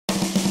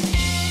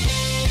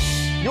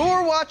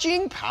You're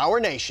watching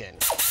PowerNation.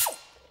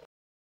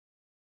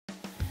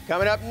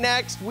 Coming up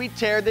next, we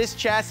tear this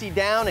chassis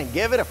down and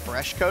give it a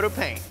fresh coat of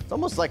paint. It's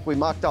almost like we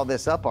mocked all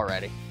this up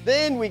already.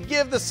 Then we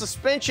give the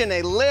suspension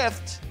a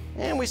lift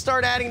and we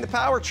start adding the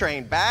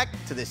powertrain back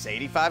to this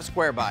 85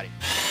 square body.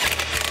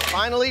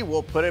 Finally,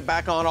 we'll put it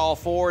back on all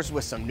fours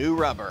with some new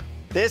rubber.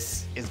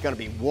 This is gonna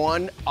be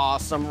one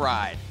awesome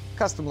ride.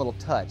 Custom little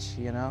touch,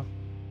 you know?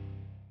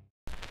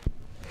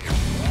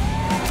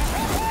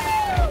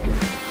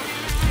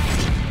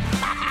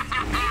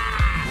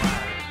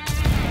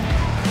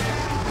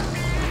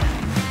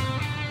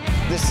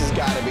 This has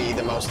got to be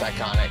the most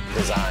iconic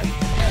design.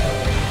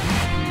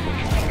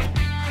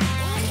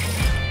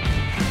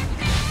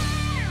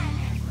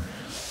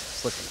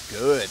 It's looking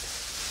good.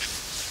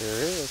 Sure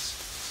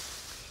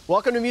is.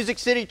 Welcome to Music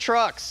City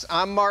Trucks.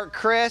 I'm Mark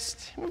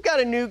Christ. We've got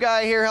a new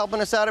guy here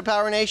helping us out at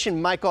PowerNation,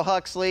 Michael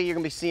Huxley. You're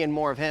going to be seeing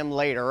more of him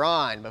later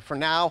on. But for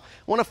now, I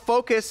want to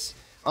focus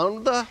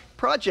on the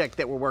project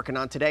that we're working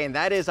on today, and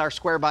that is our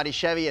square body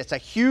Chevy. It's a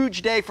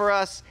huge day for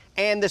us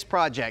and this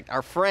project.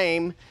 Our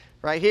frame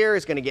right here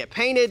is gonna get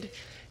painted,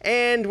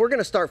 and we're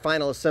gonna start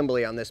final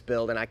assembly on this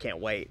build, and I can't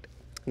wait.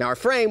 Now our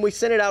frame, we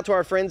sent it out to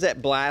our friends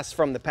at Blast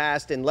from the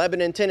Past in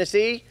Lebanon,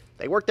 Tennessee.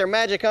 They worked their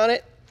magic on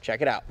it.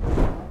 Check it out.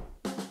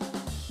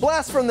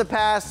 Blast from the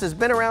Past has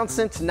been around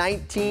since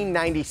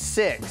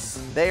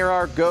 1996. They are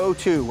our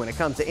go-to when it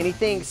comes to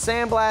anything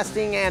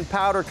sandblasting and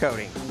powder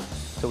coating.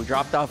 So we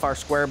dropped off our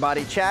square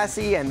body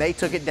chassis and they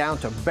took it down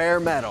to bare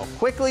metal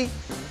quickly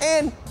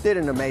and did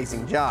an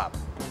amazing job.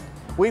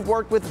 We've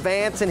worked with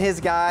Vance and his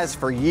guys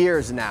for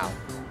years now.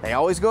 They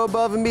always go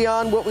above and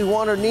beyond what we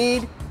want or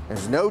need.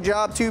 There's no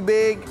job too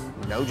big,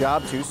 no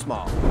job too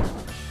small.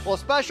 Well,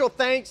 special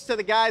thanks to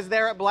the guys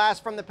there at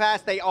Blast from the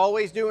Past. They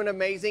always do an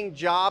amazing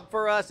job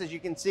for us. As you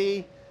can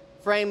see,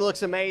 frame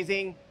looks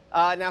amazing.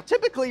 Now,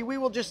 typically we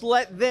will just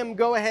let them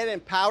go ahead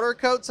and powder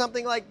coat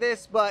something like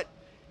this, but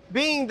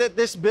being that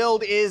this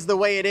build is the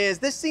way it is,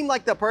 this seemed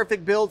like the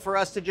perfect build for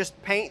us to just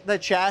paint the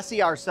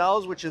chassis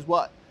ourselves, which is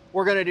what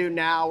we're gonna do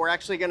now. We're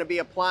actually gonna be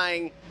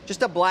applying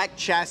just a black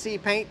chassis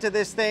paint to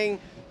this thing.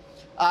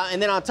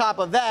 And then on top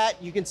of that,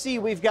 you can see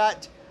we've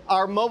got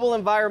our Mobile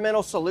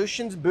Environmental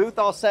Solutions booth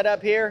all set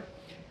up here.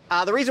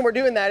 The reason we're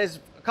doing that is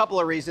a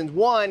couple of reasons.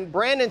 One,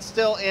 Brandon's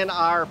still in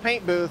our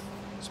paint booth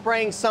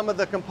spraying some of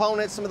the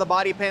components, some of the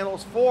body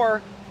panels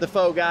for the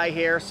Faux guy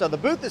here. So the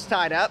booth is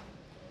tied up,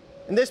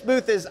 and this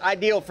booth is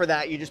ideal for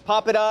that. You just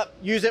pop it up,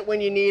 use it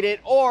when you need it,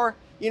 or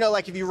you know,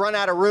 like if you run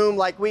out of room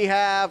like we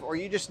have, or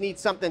you just need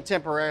something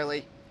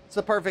temporarily, it's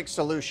the perfect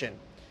solution.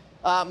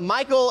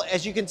 Michael,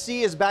 as you can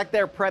see, is back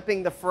there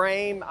prepping the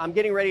frame. I'm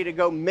getting ready to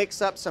go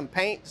mix up some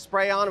paint to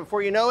spray on, and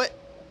before you know it,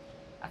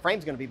 that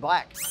frame's gonna be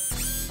black.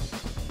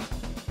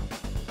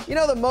 You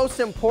know, the most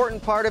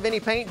important part of any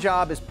paint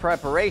job is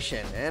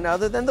preparation, and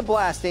other than the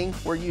blasting,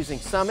 we're using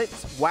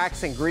Summit's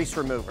wax and grease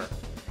remover.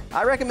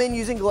 I recommend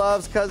using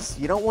gloves because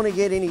you don't want to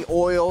get any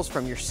oils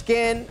from your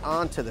skin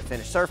onto the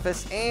finished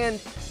surface,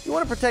 and you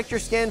want to protect your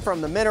skin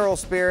from the mineral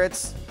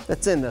spirits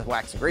that's in the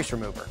wax and grease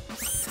remover.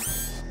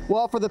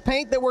 Well, for the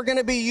paint that we're going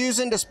to be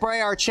using to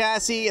spray our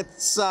chassis,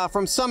 it's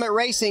from Summit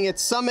Racing.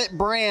 It's Summit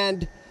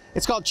brand.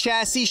 It's called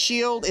Chassis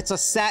Shield. It's a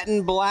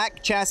satin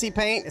black chassis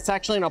paint. It's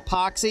actually an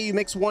epoxy. You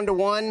mix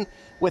 1-to-1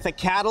 with a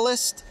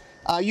catalyst.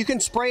 You can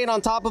spray it on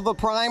top of a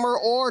primer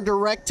or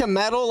direct to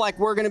metal like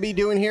we're going to be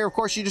doing here. Of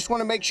course, you just want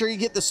to make sure you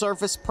get the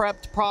surface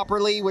prepped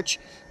properly, which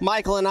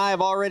Michael and I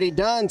have already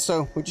done.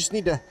 So we just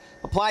need to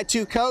apply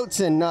 2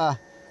 coats and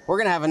we're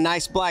going to have a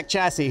nice black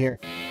chassis here.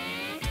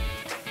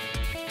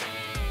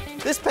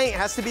 This paint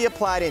has to be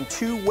applied in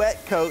 2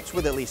 wet coats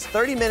with at least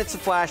 30 minutes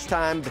of flash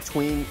time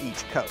between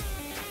each coat.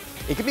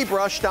 It can be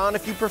brushed on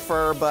if you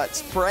prefer, but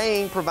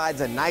spraying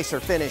provides a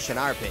nicer finish in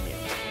our opinion.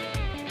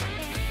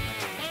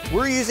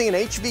 We're using an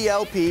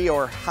HVLP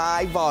or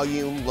high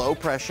volume, low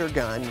pressure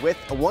gun with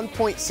a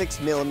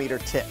 1.6 millimeter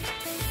tip.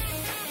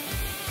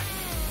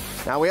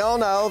 Now we all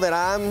know that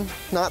I'm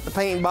not the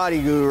paint and body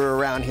guru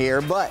around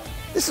here, but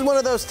this is one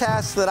of those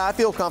tasks that I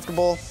feel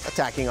comfortable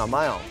attacking on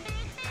my own.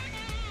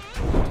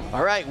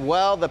 All right,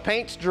 well, the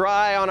paint's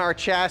dry on our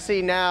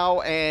chassis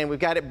now and we've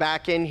got it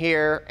back in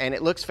here and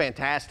it looks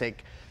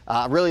fantastic.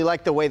 I really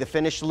like the way the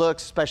finish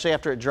looks, especially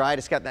after it dried.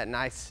 It's got that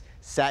nice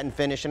satin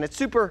finish and it's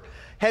super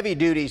heavy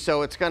duty,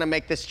 so it's gonna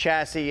make this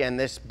chassis and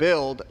this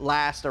build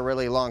last a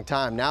really long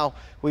time. Now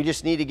we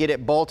just need to get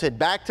it bolted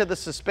back to the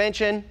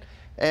suspension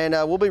and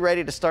we'll be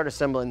ready to start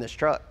assembling this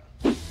truck.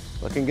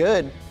 Looking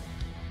good.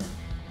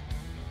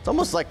 It's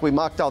almost like we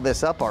mocked all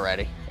this up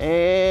already.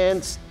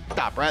 And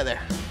stop right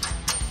there.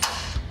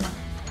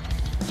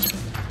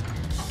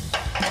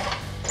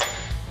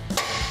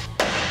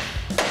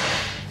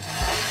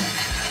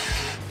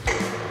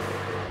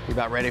 You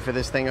about ready for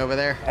this thing over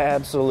there?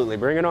 Absolutely,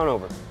 bring it on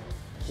over.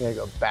 You gotta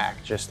go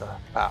back just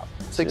about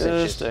 6 Just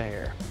inches. a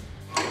hair.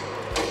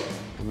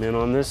 Come in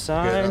on this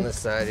side. Good on this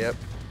side, yep.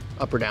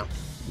 Up or down?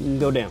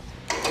 Go down.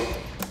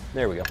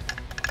 There we go.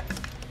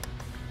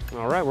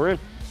 All right, we're in.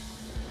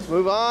 Let's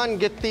move on,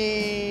 get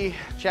the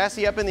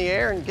chassis up in the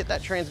air and get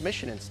that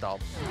transmission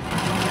installed.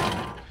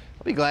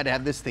 I'll be glad to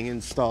have this thing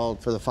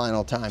installed for the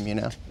final time, you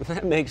know?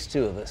 That makes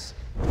two of us.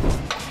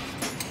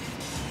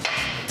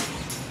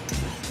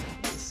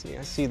 Let's see,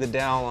 I see the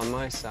dowel on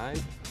my side.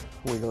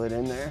 Wiggle it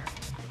in there.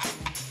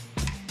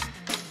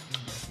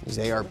 These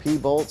ARP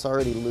bolts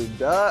already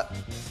lubed up.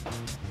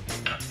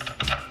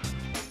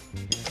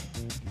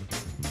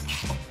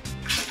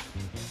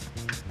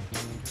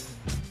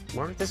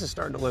 Mark, this is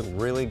starting to look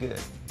really good.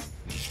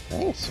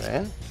 Thanks,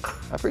 man.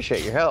 I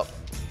appreciate your help.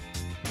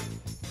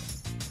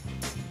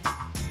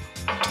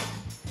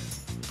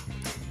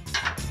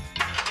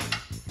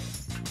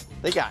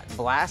 They got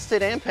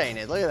blasted and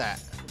painted. Look at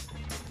that.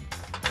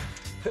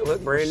 They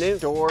look brand new.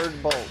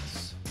 Restored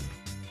bolts.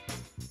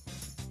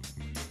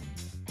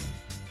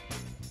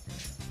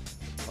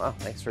 Wow,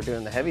 thanks for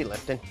doing the heavy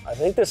lifting. I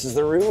think this is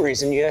the real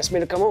reason you asked me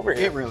to come over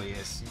here. It really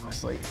is,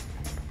 honestly.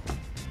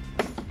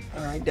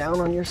 All right, down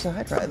on your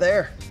side, right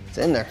there. It's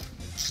in there.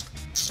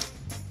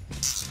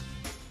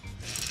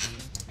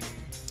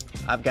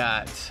 I've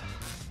got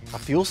a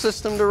fuel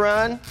system to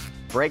run,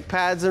 brake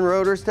pads and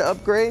rotors to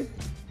upgrade.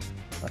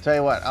 I'll tell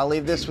you what, I'll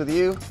leave this with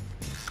you.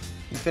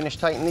 You finish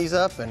tightening these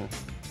up and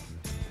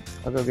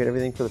I'll go get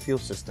everything for the fuel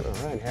system.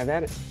 All right, have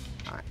at it.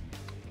 All right.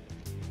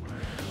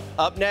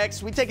 Up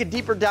next, we take a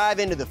deeper dive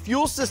into the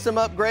fuel system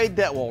upgrade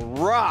that will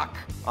rock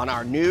on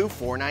our new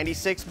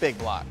 496 big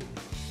block.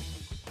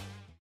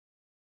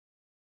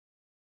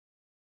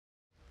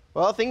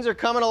 Well, things are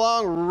coming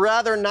along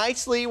rather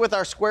nicely with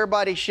our square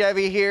body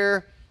Chevy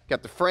here.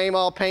 Got the frame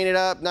all painted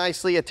up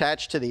nicely,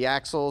 attached to the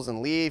axles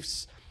and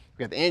leaves.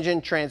 We got the engine,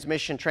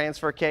 transmission,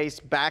 transfer case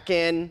back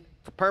in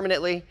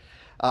permanently.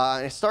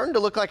 And it's starting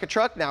to look like a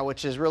truck now,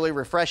 which is really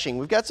refreshing.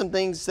 We've got some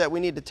things that we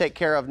need to take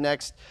care of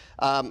next.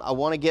 I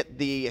want to get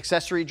the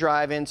accessory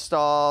drive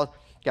installed.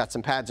 Got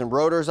some pads and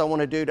rotors I want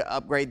to do to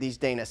upgrade these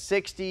Dana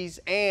 60s.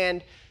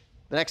 And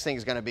the next thing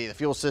is going to be the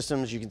fuel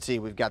systems. You can see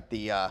we've got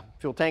the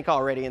fuel tank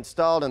already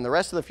installed and the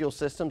rest of the fuel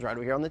systems right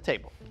over here on the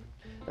table.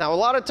 Now, a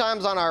lot of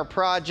times on our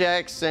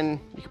projects, and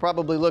you can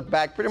probably look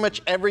back, pretty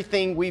much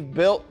everything we've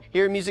built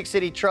here in Music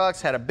City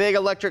Trucks had a big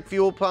electric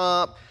fuel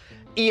pump,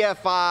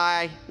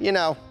 EFI, you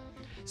know,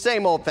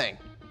 same old thing.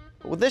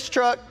 But with this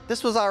truck,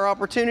 this was our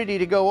opportunity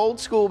to go old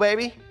school,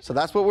 baby. So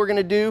that's what we're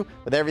gonna do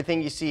with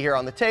everything you see here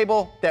on the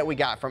table that we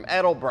got from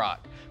Edelbrock.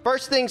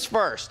 First things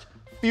first,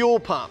 fuel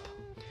pump.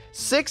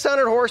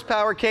 600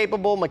 horsepower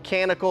capable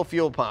mechanical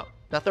fuel pump.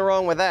 Nothing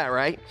wrong with that,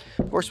 right?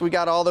 Of course, we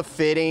got all the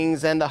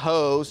fittings and the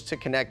hose to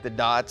connect the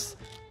dots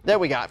that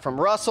we got from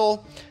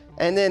Russell.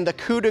 And then the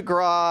coup de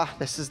grace,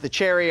 this is the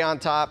cherry on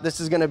top.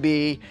 This is gonna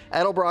be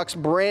Edelbrock's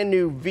brand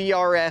new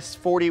VRS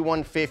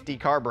 4150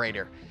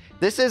 carburetor.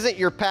 This isn't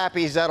your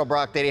Pappy's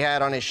Edelbrock that he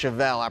had on his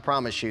Chevelle, I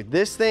promise you.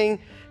 This thing,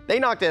 they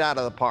knocked it out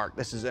of the park.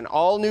 This is an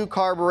all new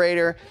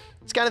carburetor.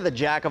 It's kind of the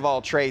jack of all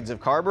trades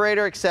of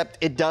carburetor, except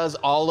it does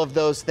all of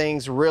those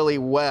things really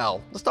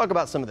well. Let's talk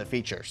about some of the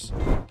features.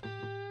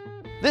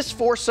 This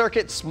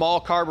 4-circuit small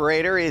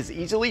carburetor is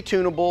easily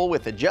tunable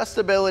with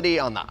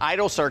adjustability on the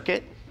idle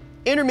circuit,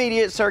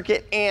 intermediate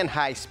circuit, and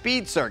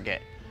high-speed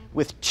circuit,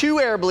 with 2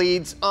 air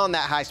bleeds on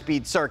that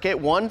high-speed circuit,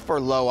 one for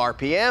low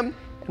RPM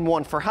and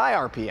one for high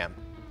RPM.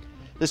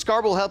 This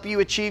carb will help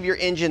you achieve your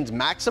engine's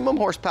maximum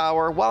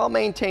horsepower while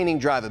maintaining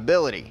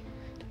drivability.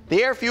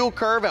 The air-fuel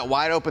curve at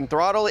wide open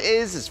throttle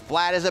is as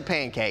flat as a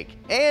pancake,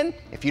 and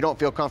if you don't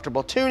feel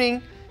comfortable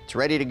tuning, it's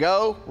ready to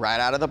go right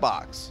out of the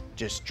box.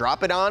 Just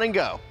drop it on and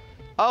go.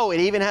 Oh,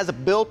 it even has a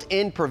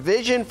built-in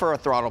provision for a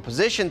throttle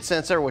position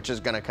sensor, which is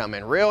gonna come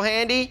in real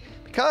handy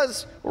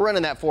because we're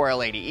running that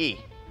 4L80E.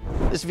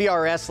 This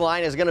VRS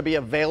line is gonna be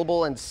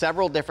available in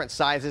several different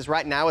sizes.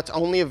 Right now, it's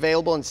only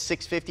available in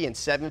 650 and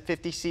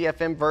 750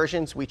 CFM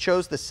versions. We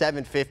chose the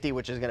 750,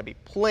 which is gonna be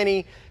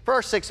plenty for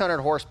our 600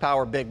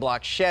 horsepower big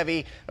block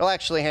Chevy. It'll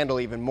actually handle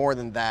even more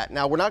than that.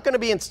 Now, we're not gonna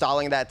be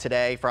installing that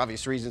today for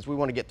obvious reasons. We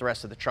wanna get the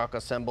rest of the truck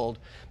assembled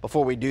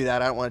before we do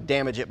that. I don't wanna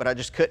damage it, but I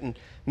just couldn't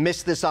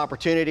miss this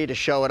opportunity to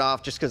show it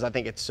off just because I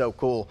think it's so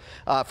cool.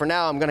 For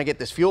now, I'm gonna get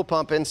this fuel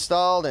pump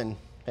installed and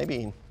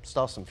maybe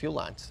install some fuel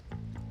lines.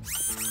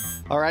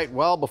 All right,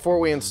 well, before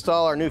we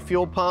install our new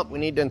fuel pump, we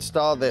need to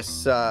install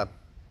this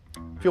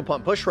fuel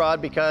pump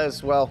pushrod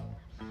because, well,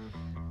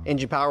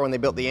 Engine Power, when they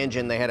built the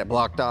engine, they had it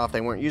blocked off.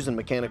 They weren't using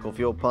mechanical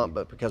fuel pump,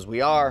 but because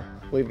we are,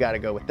 we've got to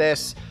go with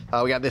this.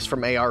 We got this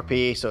from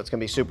ARP, so it's gonna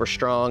be super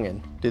strong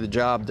and do the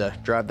job to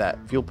drive that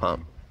fuel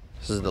pump.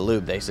 This is the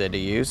lube they said to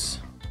use.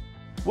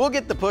 We'll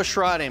get the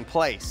pushrod in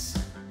place.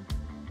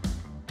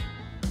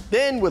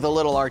 Then, with a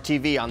little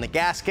RTV on the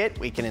gasket,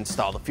 we can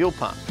install the fuel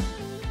pump.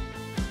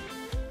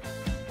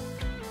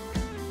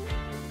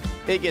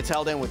 It gets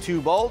held in with 2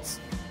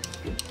 bolts.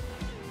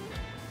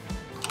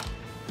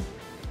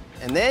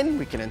 And then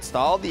we can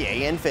install the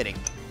AN fitting.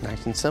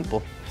 Nice and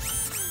simple.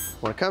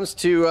 When it comes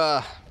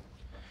to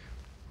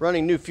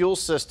running new fuel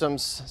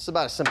systems, it's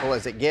about as simple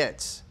as it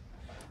gets.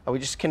 We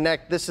just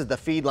connect, this is the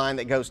feed line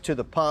that goes to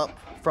the pump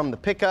from the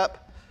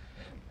pickup.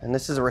 And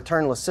this is a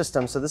returnless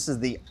system, so this is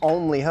the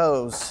only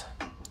hose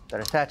that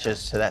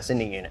attaches to that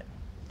sending unit.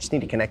 Just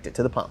need to connect it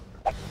to the pump.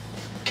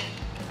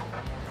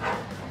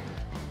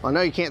 I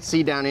know you can't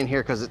see down in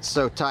here because it's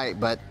so tight,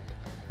 but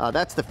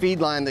that's the feed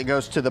line that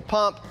goes to the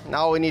pump.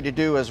 Now all we need to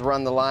do is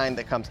run the line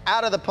that comes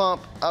out of the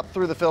pump up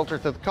through the filter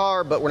to the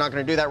car, but we're not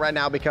gonna do that right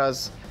now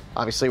because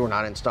obviously we're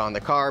not installing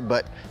the car,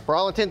 but for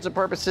all intents and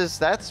purposes,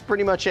 that's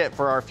pretty much it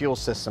for our fuel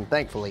system,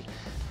 thankfully.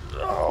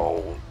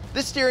 Oh.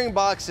 This steering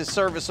box is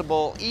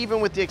serviceable even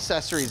with the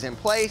accessories in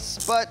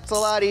place, but it's a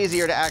lot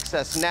easier to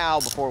access now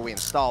before we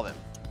install them.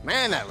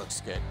 Man, that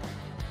looks good.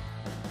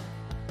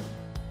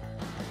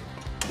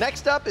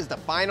 Next up is the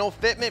final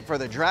fitment for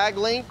the drag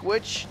link,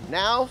 which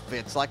now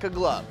fits like a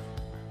glove.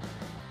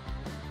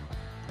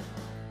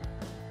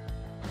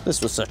 This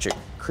was such a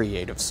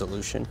creative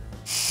solution.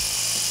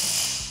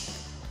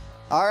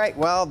 All right,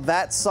 well,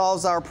 that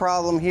solves our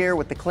problem here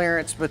with the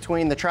clearance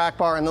between the track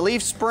bar and the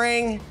leaf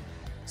spring.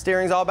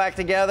 Steering's all back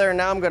together, and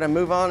now I'm gonna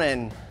move on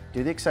and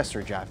do the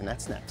accessory drive, and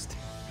that's next.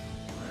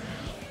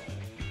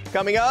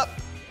 Coming up,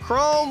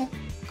 chrome,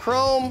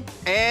 chrome,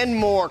 and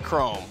more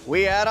chrome.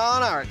 We add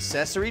on our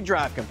accessory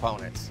drive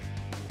components.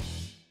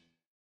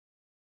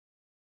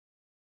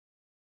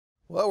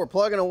 Well, we're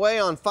plugging away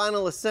on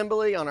final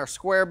assembly on our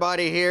square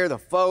body here, the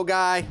Faux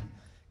guy.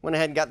 Went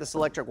ahead and got this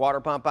electric water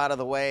pump out of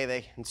the way.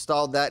 They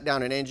installed that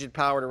down in engine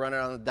power to run it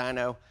on the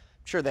dyno.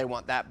 I'm sure they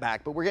want that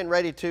back, but we're getting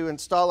ready to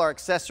install our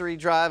accessory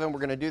drive, and we're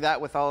gonna do that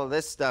with all of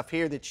this stuff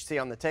here that you see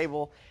on the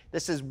table.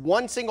 This is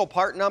one single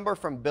part number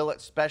from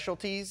Billet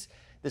Specialties.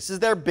 This is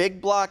their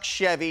big block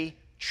Chevy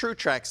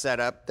Trac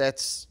setup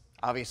that's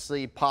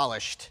obviously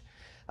polished.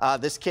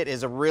 This kit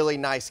is a really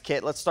nice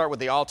kit. Let's start with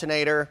the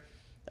alternator.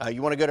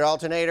 You want a good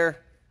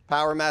alternator?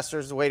 PowerMaster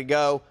is the way to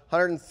go.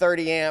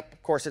 130 amp,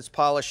 of course it's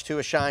polished to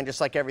a shine just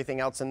like everything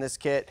else in this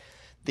kit.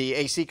 The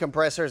AC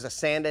compressor is a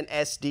Sandon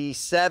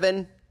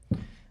SD7.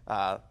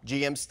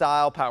 GM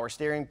style power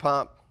steering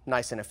pump,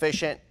 nice and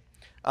efficient.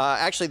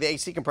 Actually, the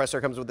AC compressor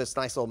comes with this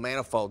nice little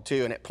manifold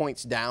too, and it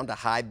points down to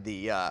hide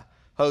the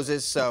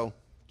hoses, so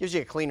gives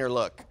you a cleaner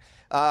look.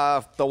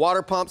 The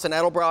water pump's an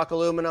Edelbrock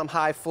aluminum,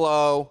 high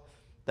flow.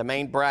 The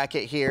main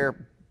bracket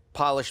here,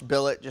 polished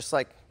billet, just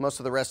like most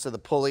of the rest of the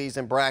pulleys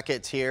and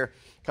brackets here.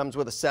 Comes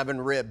with a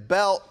 7-rib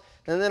belt.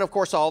 And then, of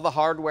course, all the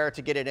hardware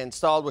to get it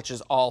installed, which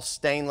is all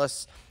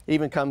stainless. It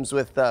even comes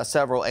with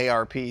several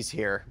ARPs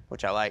here,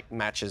 which I like,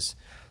 matches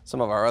some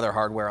of our other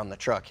hardware on the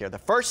truck here. The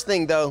first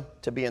thing, though,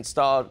 to be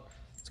installed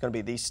is going to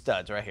be these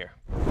studs right here.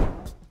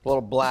 A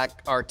little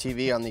black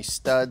RTV on these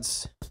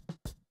studs.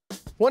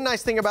 One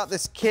nice thing about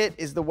this kit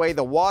is the way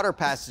the water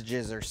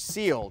passages are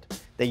sealed.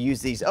 They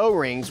use these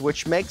O-rings,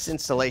 which makes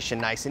installation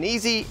nice and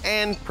easy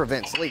and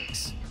prevents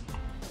leaks.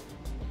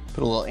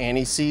 Put a little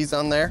anti-seize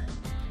on there.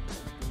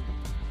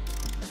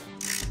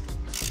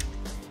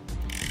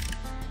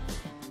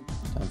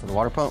 Time for the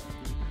water pump.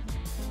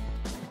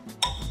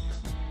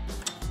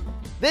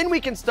 Then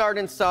we can start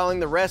installing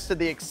the rest of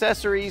the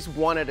accessories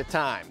one at a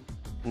time.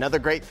 Another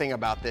great thing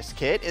about this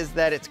kit is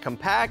that it's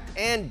compact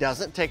and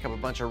doesn't take up a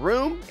bunch of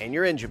room in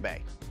your engine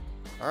bay.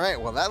 All right,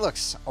 well that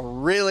looks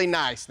really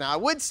nice. Now I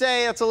would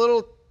say it's a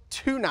little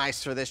too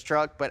nice for this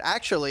truck, but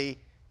actually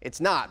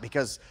it's not,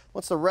 because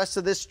once the rest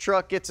of this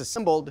truck gets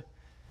assembled,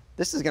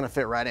 this is gonna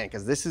fit right in,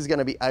 because this is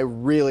gonna be a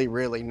really,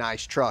 really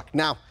nice truck.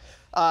 Now,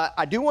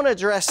 I do want to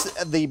address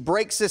the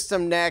brake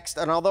system next,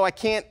 and although I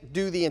can't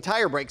do the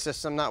entire brake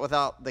system, not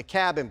without the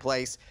cab in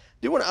place, I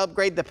do want to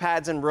upgrade the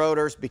pads and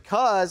rotors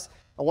because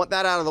I want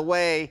that out of the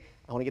way.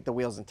 I want to get the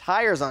wheels and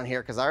tires on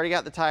here because I already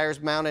got the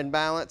tires mounted and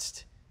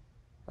balanced.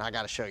 I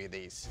got to show you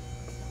these.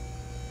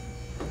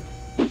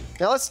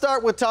 Now let's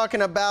start with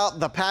talking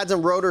about the pads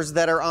and rotors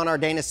that are on our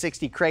Dana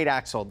 60 crate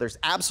axle. There's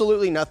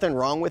absolutely nothing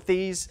wrong with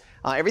these.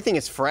 Everything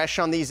is fresh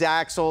on these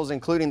axles,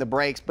 including the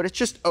brakes, but it's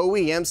just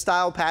OEM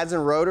style pads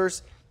and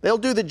rotors. They'll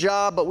do the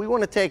job, but we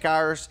want to take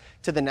ours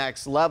to the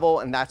next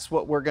level, and that's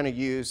what we're going to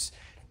use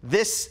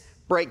this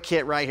brake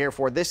kit right here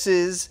for. This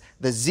is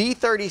the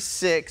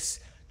Z36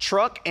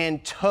 Truck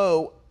and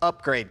Tow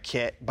Upgrade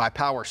Kit by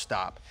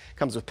PowerStop.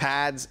 Comes with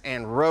pads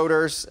and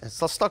rotors.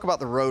 So let's talk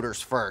about the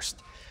rotors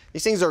first.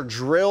 These things are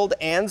drilled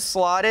and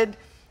slotted.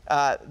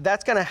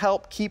 That's gonna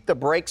help keep the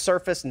brake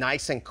surface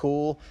nice and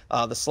cool.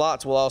 The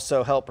slots will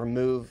also help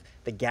remove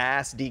the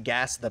gas,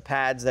 degas the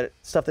pads,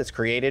 stuff that's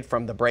created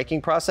from the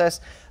braking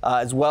process,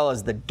 as well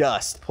as the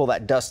dust. Pull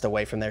that dust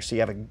away from there so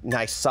you have a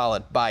nice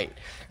solid bite.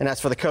 And as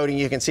for the coating,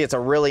 you can see it's a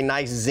really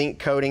nice zinc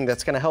coating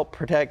that's gonna help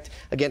protect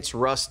against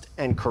rust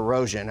and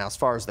corrosion. Now, as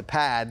far as the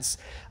pads,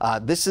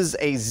 this is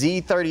a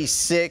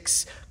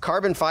Z36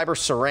 carbon fiber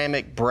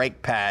ceramic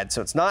brake pad.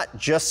 So it's not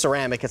just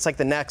ceramic, it's like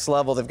the next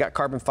level. They've got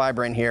carbon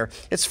fiber in here.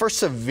 It's for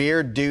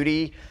severe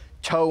duty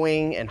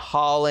towing and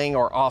hauling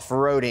or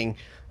off-roading.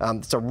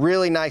 It's a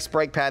really nice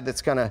brake pad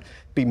that's gonna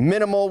be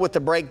minimal with the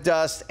brake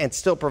dust and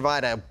still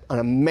provide an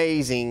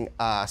amazing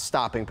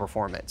stopping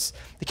performance.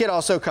 The kit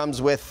also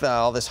comes with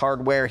all this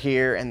hardware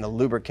here and the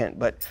lubricant,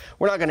 but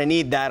we're not gonna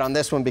need that on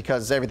this one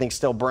because everything's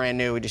still brand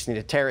new. We just need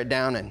to tear it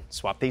down and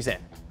swap these in.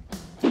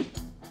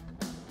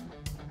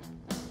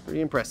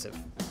 Pretty impressive.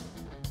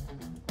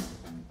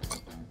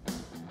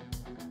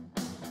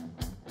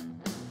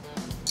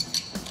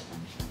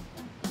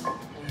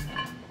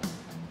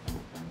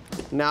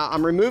 Now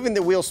I'm removing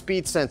the wheel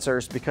speed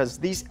sensors because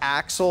these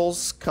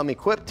axles come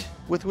equipped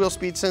with wheel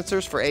speed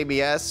sensors for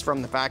ABS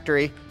from the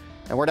factory.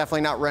 And we're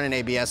definitely not running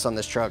ABS on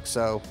this truck.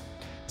 So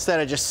instead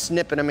of just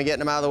snipping them and getting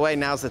them out of the way,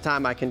 now's the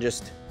time I can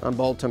just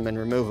unbolt them and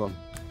remove them.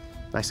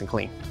 Nice and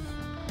clean.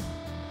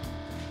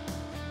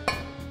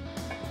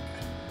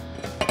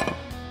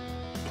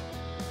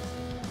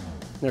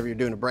 Whenever you're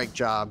doing a brake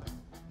job,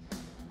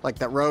 like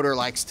that rotor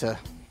likes to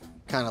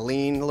kind of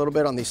lean a little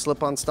bit on these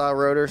slip-on style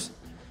rotors.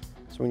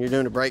 So when you're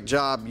doing a brake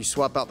job, you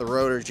swap out the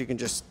rotors, you can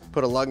just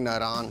put a lug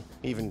nut on,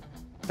 even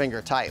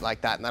finger tight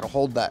like that, and that'll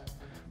hold that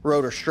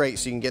rotor straight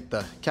so you can get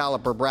the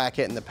caliper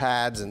bracket and the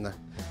pads and the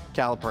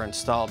caliper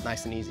installed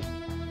nice and easy.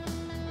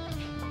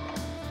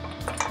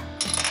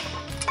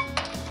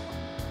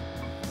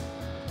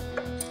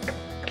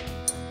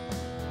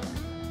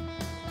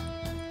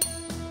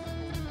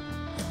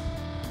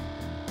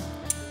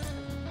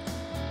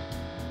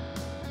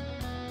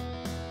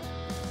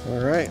 All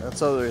right,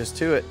 that's all there is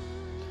to it.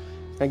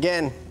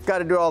 Again, got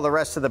to do all the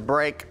rest of the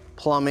brake,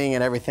 plumbing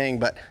and everything,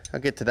 but I'll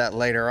get to that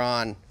later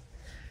on.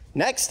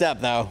 Next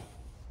step though,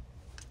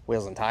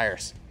 wheels and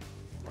tires.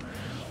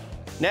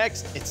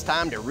 Next, it's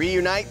time to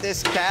reunite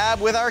this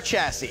cab with our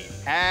chassis.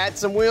 Add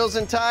some wheels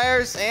and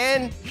tires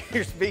and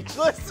you're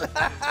speechless.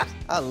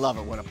 I love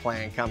it when a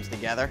plan comes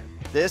together.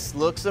 This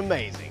looks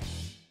amazing.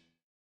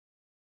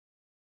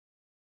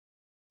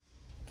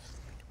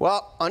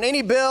 Well, on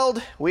any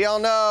build, we all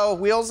know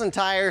wheels and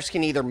tires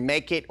can either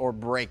make it or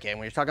break it.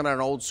 When you're talking about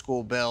an old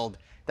school build,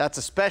 that's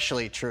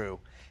especially true.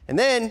 And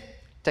then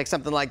take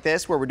something like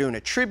this where we're doing a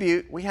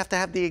tribute, we have to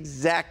have the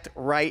exact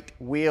right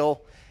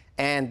wheel.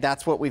 And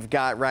that's what we've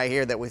got right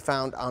here that we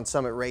found on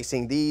Summit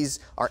Racing. These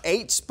are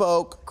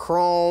 8-spoke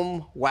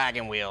chrome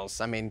wagon wheels.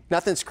 I mean,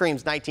 nothing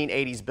screams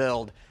 1980s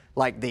build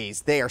like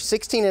these. They are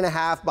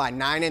 16.5 by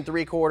 9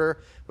 3/4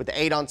 with the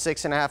 8 on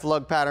 6.5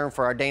 lug pattern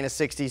for our Dana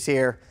 60s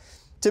here.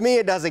 To me,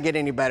 it doesn't get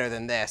any better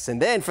than this. And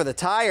then for the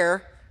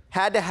tire,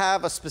 had to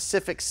have a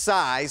specific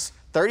size,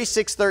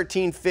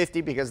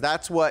 36-13-50, because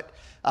that's what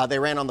they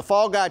ran on the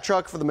Fall Guy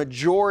truck for the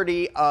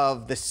majority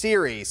of the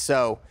series.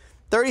 So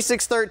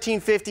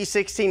 36-13-50,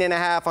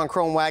 16.5 on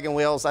chrome wagon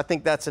wheels. I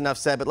think that's enough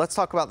said, but let's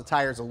talk about the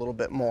tires a little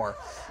bit more.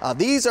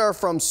 These are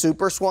from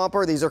Super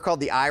Swamper. These are called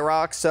the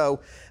IROK.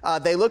 So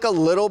they look a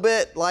little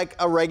bit like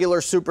a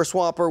regular Super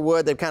Swamper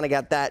would. They've kind of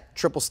got that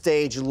triple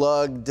stage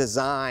lug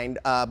designed,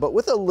 but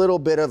with a little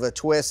bit of a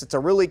twist. It's a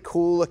really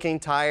cool looking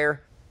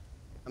tire,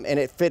 and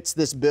it fits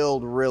this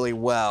build really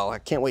well. I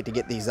can't wait to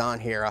get these on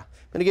here. I'm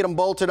gonna get them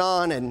bolted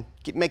on and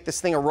make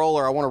this thing a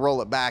roller. I wanna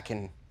roll it back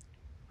and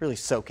really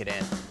soak it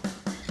in.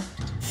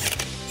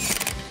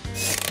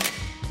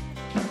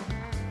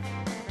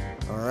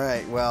 All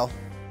right, well,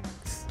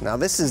 now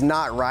this is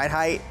not ride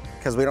height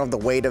because we don't have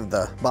the weight of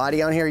the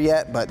body on here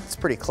yet, but it's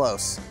pretty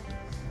close.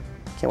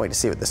 Can't wait to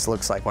see what this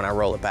looks like when I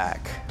roll it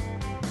back.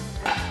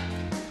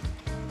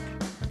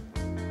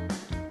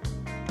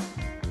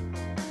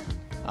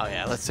 Oh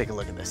yeah, let's take a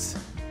look at this.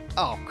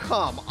 Oh,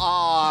 come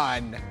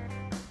on.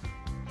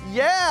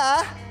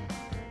 Yeah.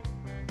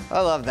 I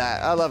love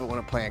that. I love it when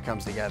a plan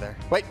comes together.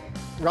 Wait,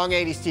 wrong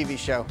 80s TV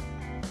show.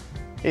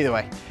 Either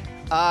way.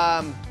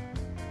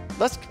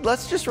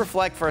 Let's just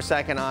reflect for a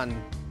second on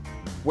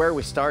where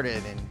we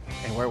started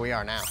and where we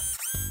are now.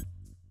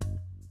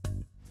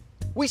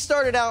 We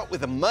started out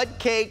with a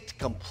mud-caked,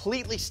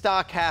 completely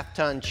stock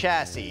half-ton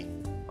chassis.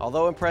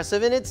 Although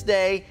impressive in its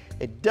day,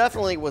 it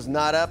definitely was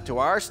not up to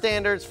our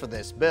standards for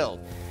this build.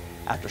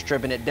 After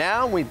stripping it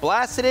down, we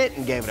blasted it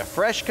and gave it a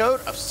fresh coat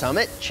of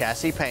Summit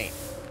chassis paint.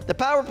 The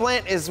power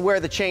plant is where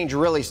the change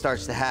really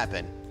starts to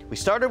happen. We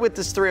started with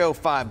this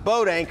 305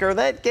 boat anchor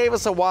that gave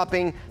us a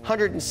whopping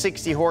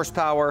 160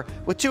 horsepower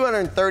with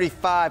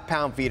 235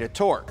 pound-feet of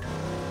torque.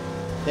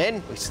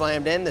 Then we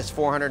slammed in this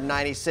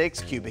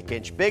 496 cubic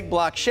inch big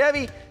block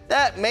Chevy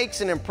that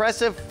makes an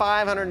impressive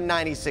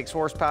 596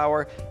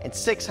 horsepower and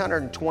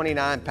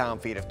 629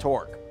 pound-feet of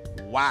torque.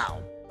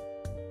 Wow.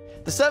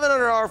 The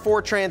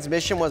 700R4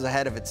 transmission was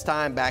ahead of its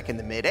time back in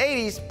the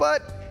mid-80s,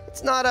 but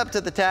it's not up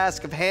to the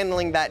task of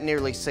handling that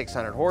nearly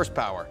 600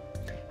 horsepower.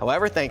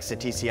 However, thanks to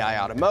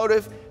TCI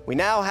Automotive, we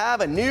now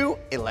have a new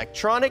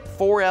electronic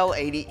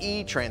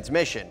 4L80E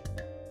transmission.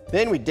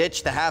 Then we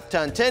ditched the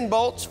half-ton 10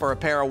 bolts for a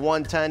pair of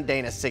 1-ton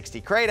Dana 60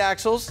 crate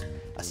axles,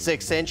 a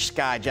 6-inch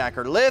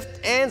Skyjacker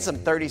lift, and some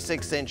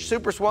 36-inch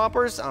Super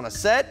Swampers on a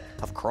set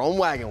of chrome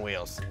wagon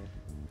wheels.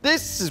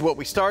 This is what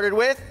we started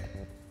with,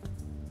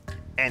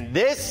 and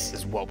this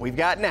is what we've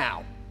got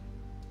now.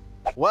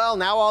 Well,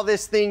 now all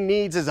this thing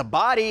needs is a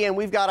body, and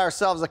we've got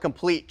ourselves a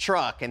complete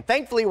truck. And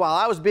thankfully, while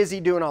I was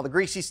busy doing all the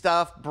greasy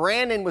stuff,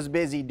 Brandon was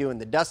busy doing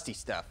the dusty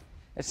stuff.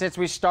 And since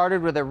we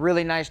started with a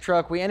really nice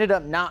truck, we ended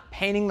up not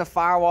painting the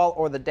firewall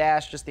or the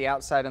dash, just the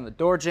outside and the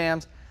door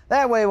jambs.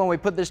 That way, when we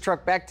put this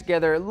truck back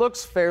together, it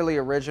looks fairly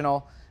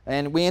original.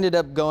 And we ended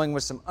up going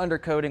with some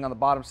undercoating on the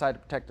bottom side to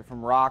protect it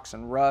from rocks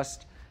and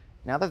rust.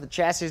 Now that the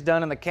chassis is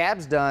done and the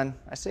cab's done,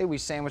 I say we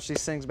sandwich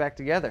these things back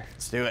together.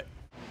 Let's do it.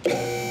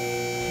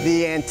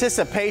 The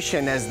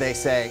anticipation, as they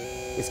say,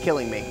 is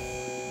killing me.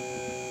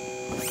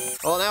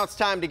 Well, now it's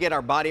time to get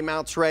our body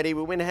mounts ready.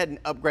 We went ahead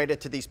and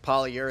upgraded to these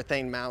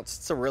polyurethane mounts.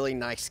 It's a really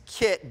nice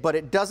kit, but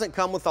it doesn't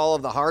come with all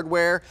of the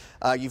hardware.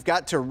 You've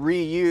got to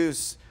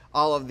reuse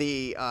all of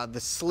the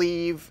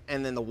sleeve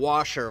and then the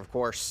washer, of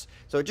course.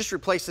 So it just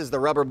replaces the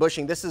rubber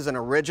bushing. This is an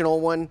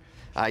original one.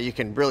 You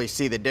can really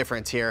see the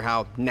difference here,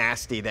 how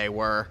nasty they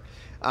were.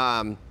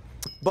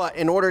 But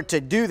in order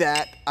to do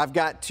that, I've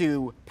got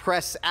to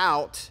press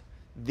out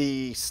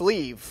the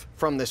sleeve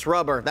from this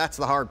rubber. That's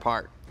the hard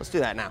part. Let's do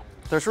that now.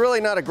 There's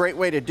really not a great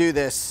way to do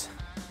this.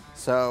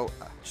 So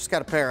just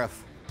got a pair of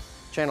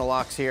channel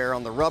locks here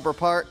on the rubber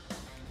part.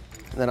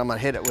 And then I'm gonna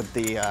hit it with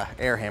the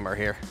air hammer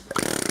here.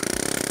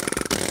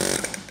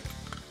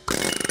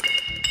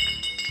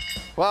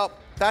 Well,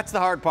 that's the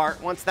hard part.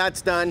 Once that's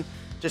done,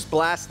 just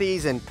blast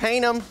these and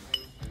paint them.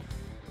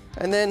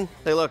 And then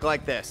they look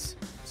like this.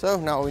 So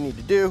now all we need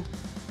to do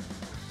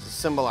is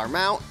assemble our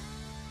mount.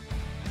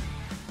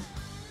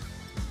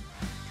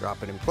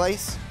 Drop it in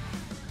place.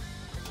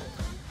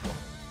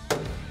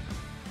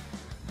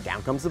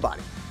 Down comes the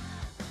body.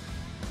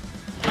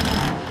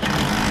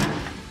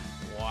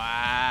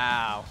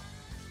 Wow.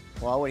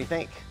 Well, what do you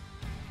think?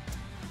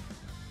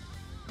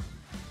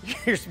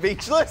 You're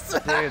speechless.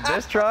 Dude,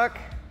 this truck,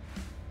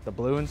 the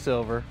blue and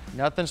silver,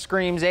 nothing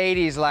screams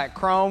 80s like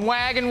chrome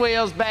wagon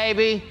wheels,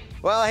 baby.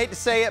 Well, I hate to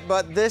say it,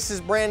 but this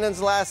is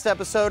Brandon's last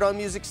episode on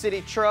Music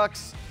City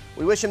Trucks.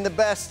 We wish him the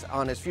best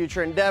on his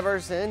future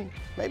endeavors, and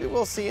maybe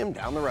we'll see him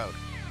down the road.